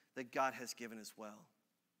promise that God has given as well.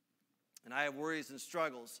 And I have worries and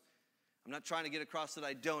struggles. I'm not trying to get across that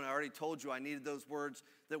I don't. I already told you I needed those words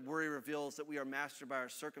that worry reveals that we are mastered by our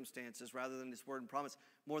circumstances rather than this word and promise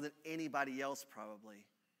more than anybody else probably.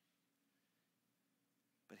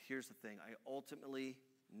 But here's the thing. I ultimately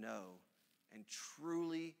know and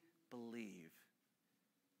truly believe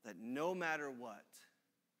that no matter what,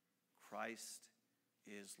 Christ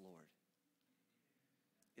is Lord.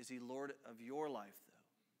 Is he Lord of your life, though?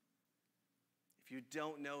 If you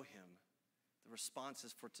don't know him, the response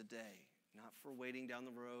is for today, not for waiting down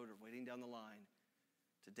the road or waiting down the line.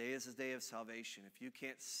 Today is the day of salvation. If you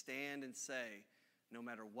can't stand and say, no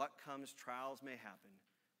matter what comes, trials may happen,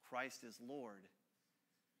 Christ is Lord,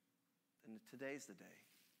 then today's the day.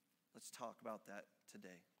 Let's talk about that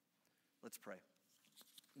today. Let's pray.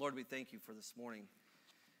 Lord, we thank you for this morning.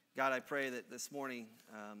 God, I pray that this morning,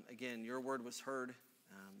 again, your word was heard,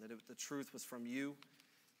 that the truth was from you.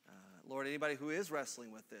 Lord, anybody who is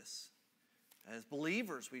wrestling with this, as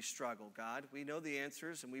believers we struggle, God. We know the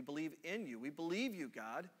answers and we believe in you. We believe you,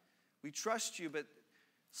 God. We trust you, but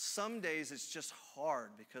some days it's just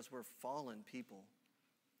hard because we're fallen people.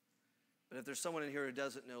 But if there's someone in here who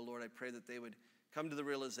doesn't know, Lord, I pray that they would come to the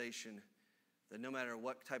realization that no matter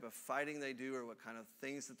what type of fighting they do or what kind of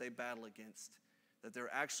things that they battle against, that there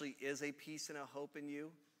actually is a peace and a hope in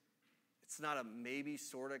you. It's not a maybe,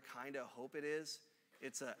 sort of, kind of hope it is.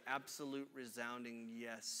 It's an absolute resounding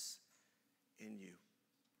yes in you.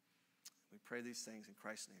 We pray these things in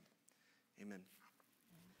Christ's name. Amen.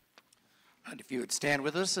 And if you would stand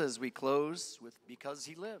with us as we close with Because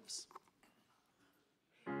He Lives.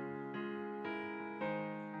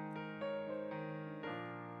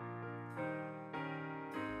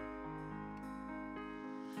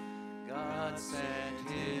 God sent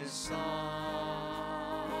His Son,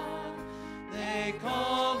 they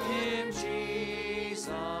called Him Jesus.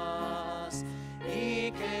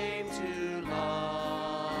 He came to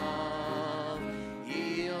love,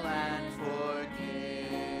 heal, and forgive.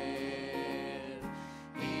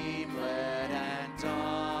 He bled and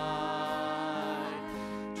died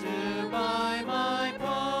to buy my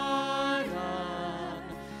pardon.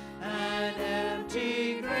 An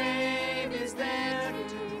empty grave is there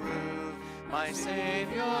to prove my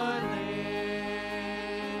Savior lives.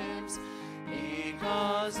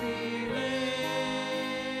 because he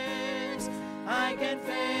lives, I can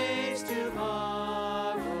face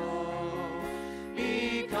tomorrow.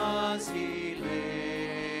 Because he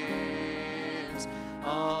lives,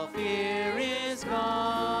 all fear is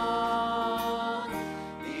gone.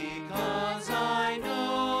 Because I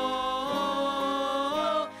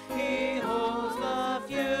know he holds the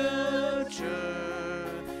future,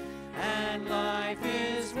 and life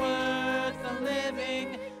is worth the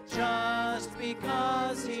living just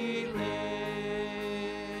because he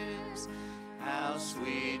lives. How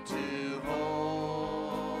sweet to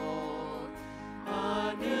hold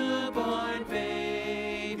a newborn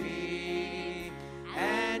baby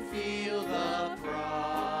and feel the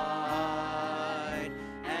pride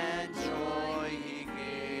and joy he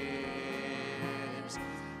gives.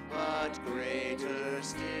 But greater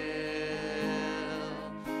still,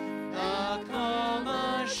 the calm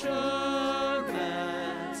assurance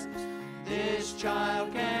this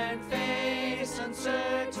child can face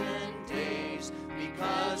uncertain days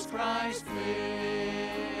because Christ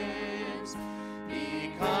lives.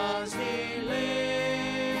 Because he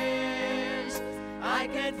lives, I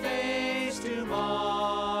can face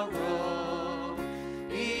tomorrow.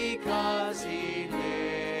 Because he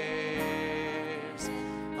lives,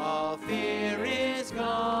 all fear is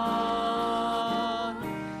gone.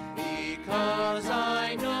 Because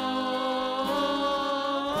I know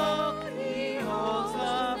he holds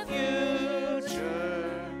the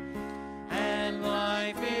future, and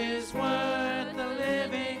life is worth the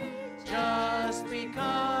living just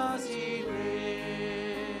because he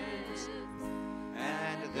lives.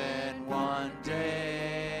 And then one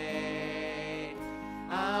day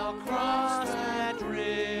I'll cross that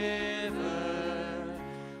river,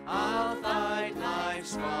 I'll fight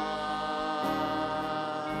life's final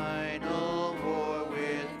war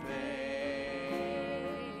with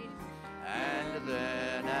pain. And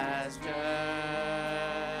then as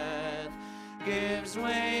death gives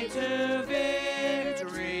way to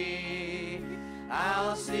victory,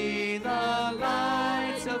 I'll see the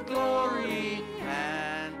lights of glory,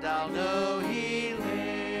 and I'll know he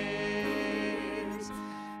lives.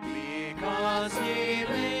 Because he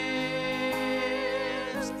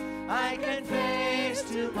lives, I can face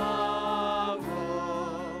tomorrow.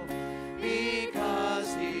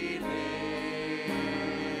 Because he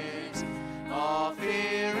lives, all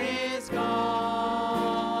fear is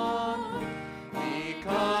gone.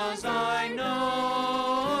 Because I know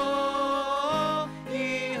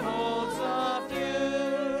he holds the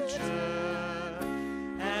future,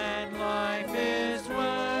 and life is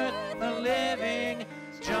worth the living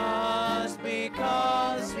just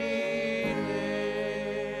because he lives.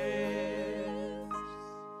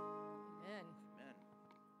 Amen. Amen.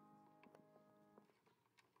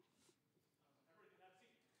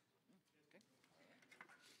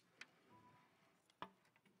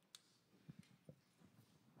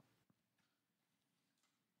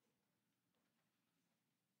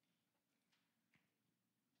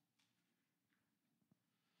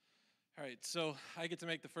 All right, so I get to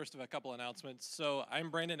make the first of a couple announcements. So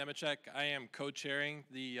I'm Brandon Nemechek. I am co-chairing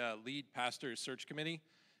the lead pastor search committee.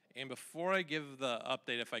 And before I give the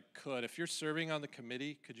update, if I could, if you're serving on the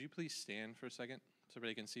committee, could you please stand for a second so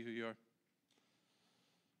everybody can see who you are?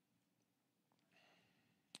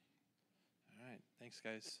 All right, thanks,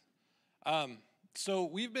 guys. So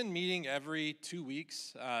we've been meeting every 2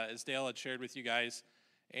 weeks, as Dale had shared with you guys,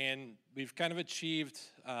 and we've kind of achieved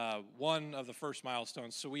one of the first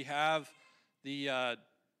milestones. So we have the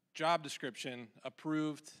job description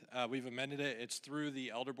approved. We've amended it. It's through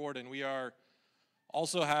the elder board, and we are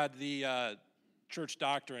also had the church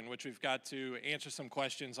doctrine, which we've got to answer some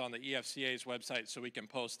questions on the EFCA's website so we can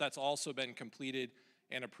post. That's also been completed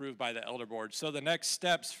and approved by the elder board. So the next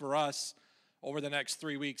steps for us over the next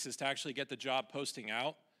 3 weeks is to actually get the job posting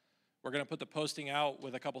out. We're going to put the posting out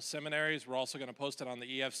with a couple seminaries. We're also going to post it on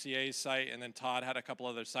the EFCA's site, and then Todd had a couple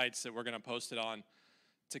other sites that we're going to post it on.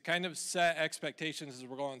 To kind of set expectations as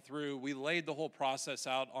we're going through, we laid the whole process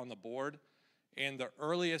out on the board, and the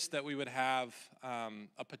earliest that we would have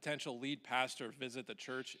a potential lead pastor visit the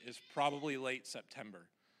church is probably late September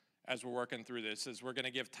as we're working through this, as we're going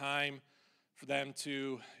to give time for them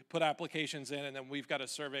to put applications in, and then we've got a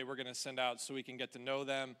survey we're going to send out so we can get to know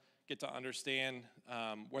them, get to understand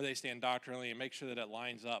where they stand doctrinally, and make sure that it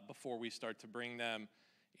lines up before we start to bring them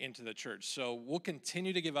into the church. So we'll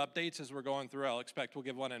continue to give updates as we're going through. I'll expect we'll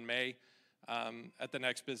give one in May at the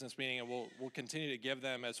next business meeting, and we'll continue to give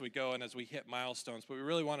them as we go and as we hit milestones. But we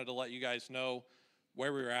really wanted to let you guys know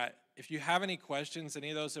where we were at. If you have any questions, any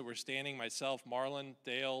of those that were standing, myself, Marlon,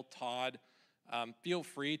 Dale, Todd, feel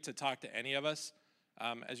free to talk to any of us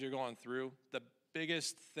as you're going through. The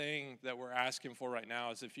biggest thing that we're asking for right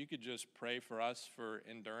now is if you could just pray for us for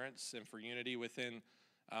endurance and for unity within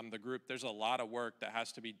the group. There's a lot of work that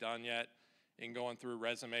has to be done yet in going through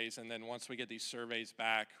resumes, and then once we get these surveys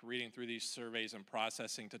back, reading through these surveys and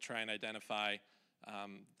processing to try and identify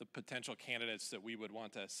the potential candidates that we would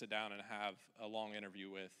want to sit down and have a long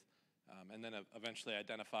interview with, and then eventually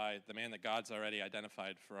identify the man that God's already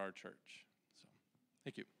identified for our church. So,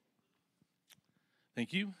 thank you.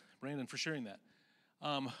 Thank you, Brandon, for sharing that.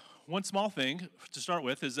 One small thing to start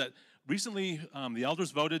with is that recently the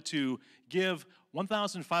elders voted to give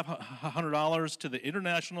 $1,500 to the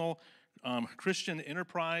International Christian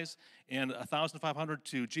Enterprise and $1,500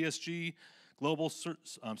 to GSG Global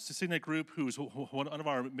Signet Group, who's one of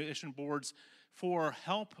our mission boards, for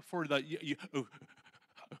help for the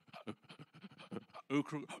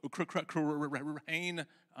Ukraine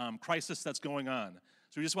crisis that's going on.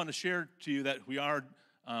 So we just want to share to you that we are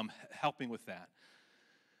helping with that.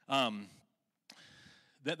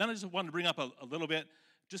 Then I just wanted to bring up a little bit,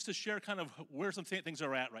 just to share kind of where some things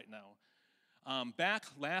are at right now. Back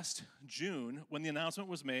last June, when the announcement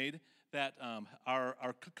was made that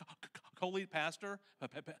our co-lead pastor,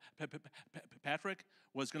 Patrick,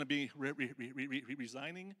 was going to be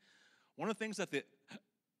resigning, one of the things that the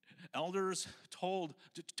elders told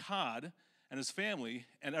Todd and his family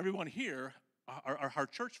and everyone here, our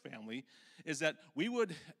church family, is that we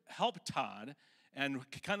would help Todd and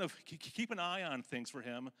kind of keep an eye on things for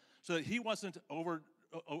him so that he wasn't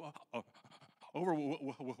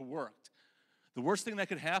overworked. The worst thing that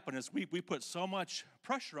could happen is we put so much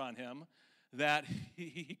pressure on him that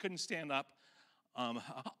he couldn't stand up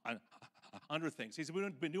under things. He's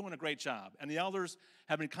been doing a great job. And the elders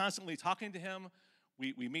have been constantly talking to him.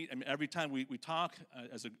 We meet, I mean, every time we talk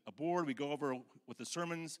as a board, we go over what the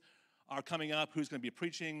sermons are coming up, who's going to be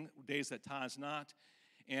preaching, days that Todd's not.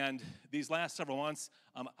 And these last several months,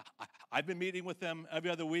 I've been meeting with them every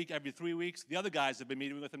other week, every 3 weeks. The other guys have been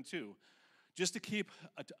meeting with them too, just to keep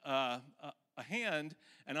a hand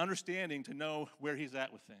and understanding to know where he's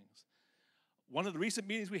at with things. One of the recent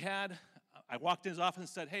meetings we had, I walked in his office and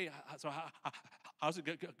said, "Hey, so how's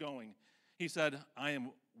it going?" He said, "I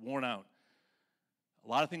am worn out. A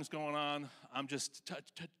lot of things going on. I'm just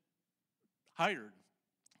tired."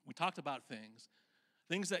 We talked about things.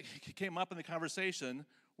 Things that came up in the conversation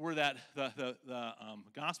were that the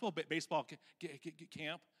gospel baseball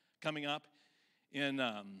camp coming up in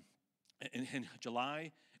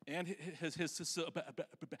July, and his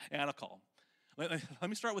sabbatical. Let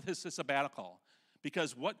me start with his sabbatical,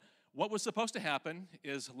 because what was supposed to happen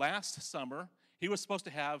is last summer he was supposed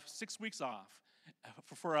to have 6 weeks off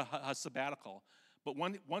for a sabbatical. But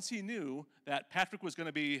once he knew that Patrick was going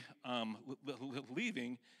to be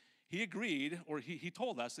leaving, he agreed, or he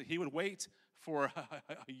told us that he would wait for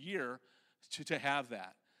a year to have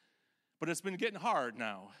that. But it's been getting hard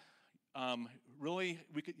now. Really,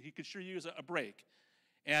 he could sure use a break.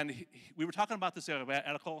 And we were talking about this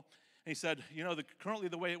article, and he said, currently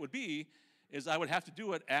the way it would be is I would have to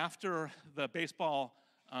do it after the baseball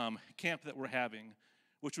camp that we're having,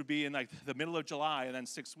 which would be in like the middle of July and then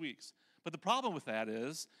 6 weeks. But the problem with that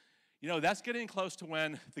is, that's getting close to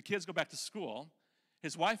when the kids go back to school.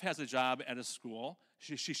 His wife has a job at a school.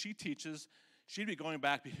 She teaches. She'd be going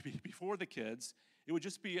back before the kids. It would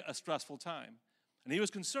just be a stressful time. And he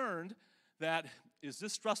was concerned that, is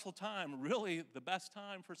this stressful time really the best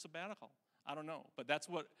time for sabbatical? I don't know, but that's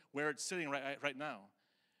where it's sitting right now.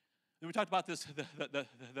 Then we talked about this,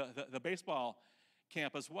 the baseball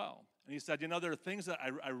camp as well. And he said, there are things that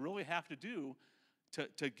I really have to do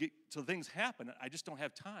to get so things happen. I just don't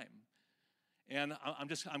have time. And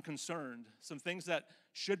I'm concerned. Some things that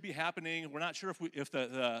should be happening, we're not sure if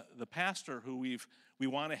the pastor who we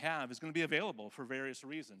want to have is going to be available for various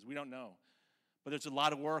reasons. We don't know. But there's a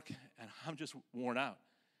lot of work, and I'm just worn out.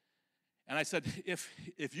 And I said, if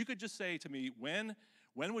you could just say to me, when's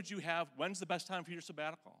the best time for your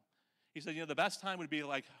sabbatical? He said, the best time would be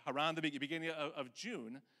like around the beginning of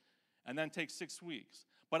June, and then take 6 weeks.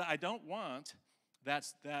 But I don't want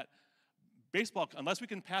that baseball, unless we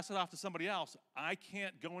can pass it off to somebody else, I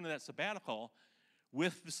can't go into that sabbatical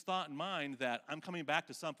with this thought in mind that I'm coming back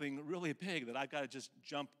to something really big that I've got to just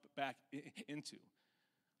jump back into.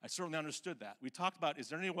 I certainly understood that. We talked about, is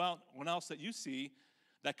there anyone else that you see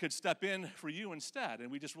that could step in for you instead?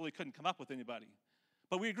 And we just really couldn't come up with anybody.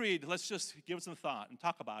 But we agreed, let's just give it some thought and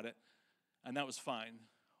talk about it. And that was fine.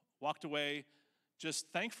 Walked away, just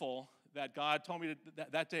thankful that God told me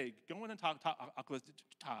that day, go in and talk with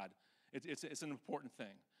Todd. It's an important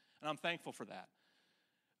thing. And I'm thankful for that.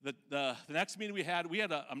 The next meeting we had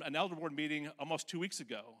an elder board meeting almost 2 weeks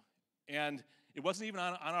ago. And it wasn't even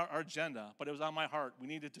on our agenda, but it was on my heart. We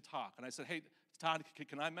needed to talk. And I said, hey, Todd,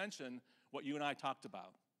 can I mention what you and I talked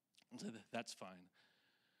about? He said, that's fine.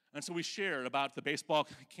 And so we shared about the baseball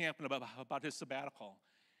camp and about his sabbatical.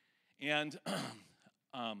 And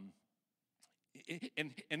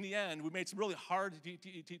in the end, we made some really hard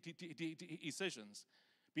decisions.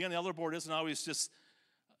 Being on the elder board isn't always just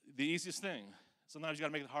the easiest thing. Sometimes you got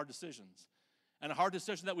to make hard decisions. And a hard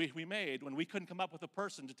decision that we made when we couldn't come up with a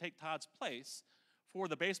person to take Todd's place for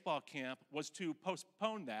the baseball camp was to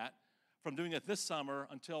postpone that from doing it this summer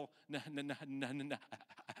until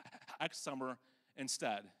next summer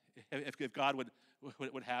instead, if God would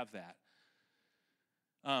have that.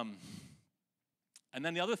 And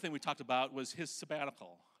then the other thing we talked about was his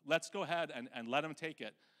sabbatical. Let's go ahead and let him take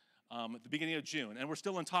it at the beginning of June. And we're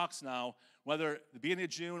still in talks now, whether the beginning of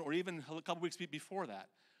June or even a couple weeks before that.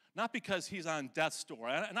 Not because he's on death's door,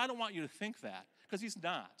 and I don't want you to think that, because he's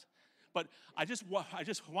not. But I just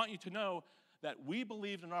want you to know that we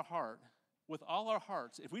believed in our heart, with all our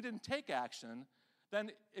hearts, if we didn't take action,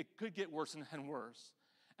 then it could get worse and worse.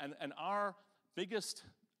 And our biggest,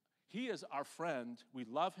 he is our friend. We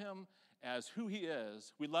love him as who he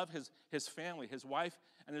is. We love his family, his wife,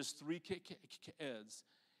 and his 3 kids.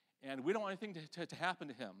 And we don't want anything to happen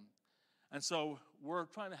to him. And so we're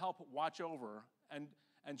trying to help watch over and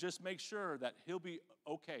just make sure that he'll be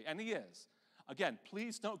okay. And he is. Again,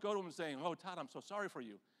 please don't go to him saying, oh, Todd, I'm so sorry for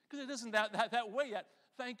you. Because it isn't that way yet.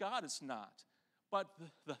 Thank God it's not. But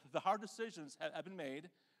the hard decisions have been made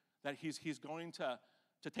that he's going to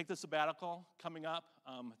take the sabbatical coming up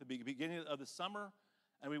at the beginning of the summer,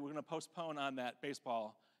 and we were going to postpone on that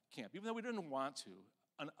baseball camp, even though we didn't want to.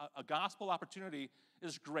 A gospel opportunity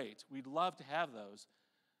is great. We'd love to have those.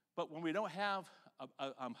 But when we don't have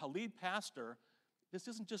a lead pastor, this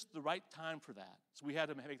isn't just the right time for that. So we had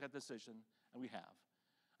to make that decision, and we have.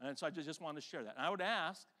 And so I just wanted to share that. And I would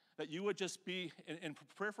ask that you would just be in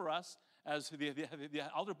prayer for us as the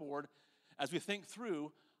elder board as we think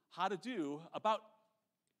through how to do about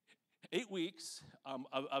 8 weeks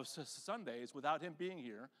of Sundays without him being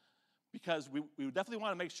here, because we definitely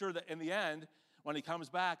want to make sure that in the end, when he comes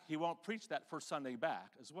back, he won't preach that first Sunday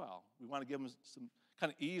back as well. We want to give him some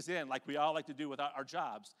kind of ease in, like we all like to do with our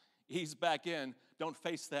jobs. Ease back in, don't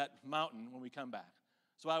face that mountain when we come back.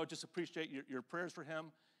 So I would just appreciate your prayers for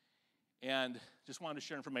him, and just wanted to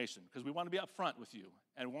share information, because we want to be up front with you,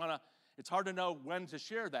 and it's hard to know when to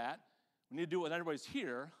share that. We need to do it when everybody's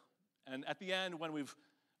here, and at the end, when we've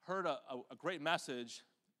heard a great message,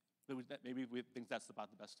 maybe we think that's about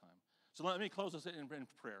the best time. So let me close this in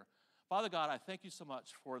prayer. Father God, I thank you so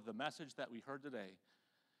much for the message that we heard today.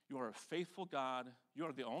 You are a faithful God. You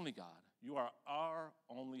are the only God. You are our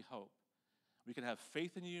only hope. We can have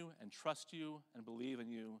faith in you and trust you and believe in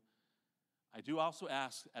you. I do also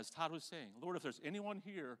ask, as Todd was saying, Lord, if there's anyone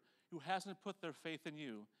here who hasn't put their faith in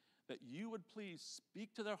you, that you would please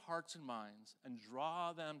speak to their hearts and minds and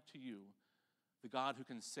draw them to you, the God who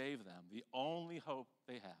can save them, the only hope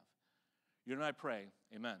they have. You and I pray,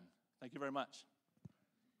 amen. Thank you very much.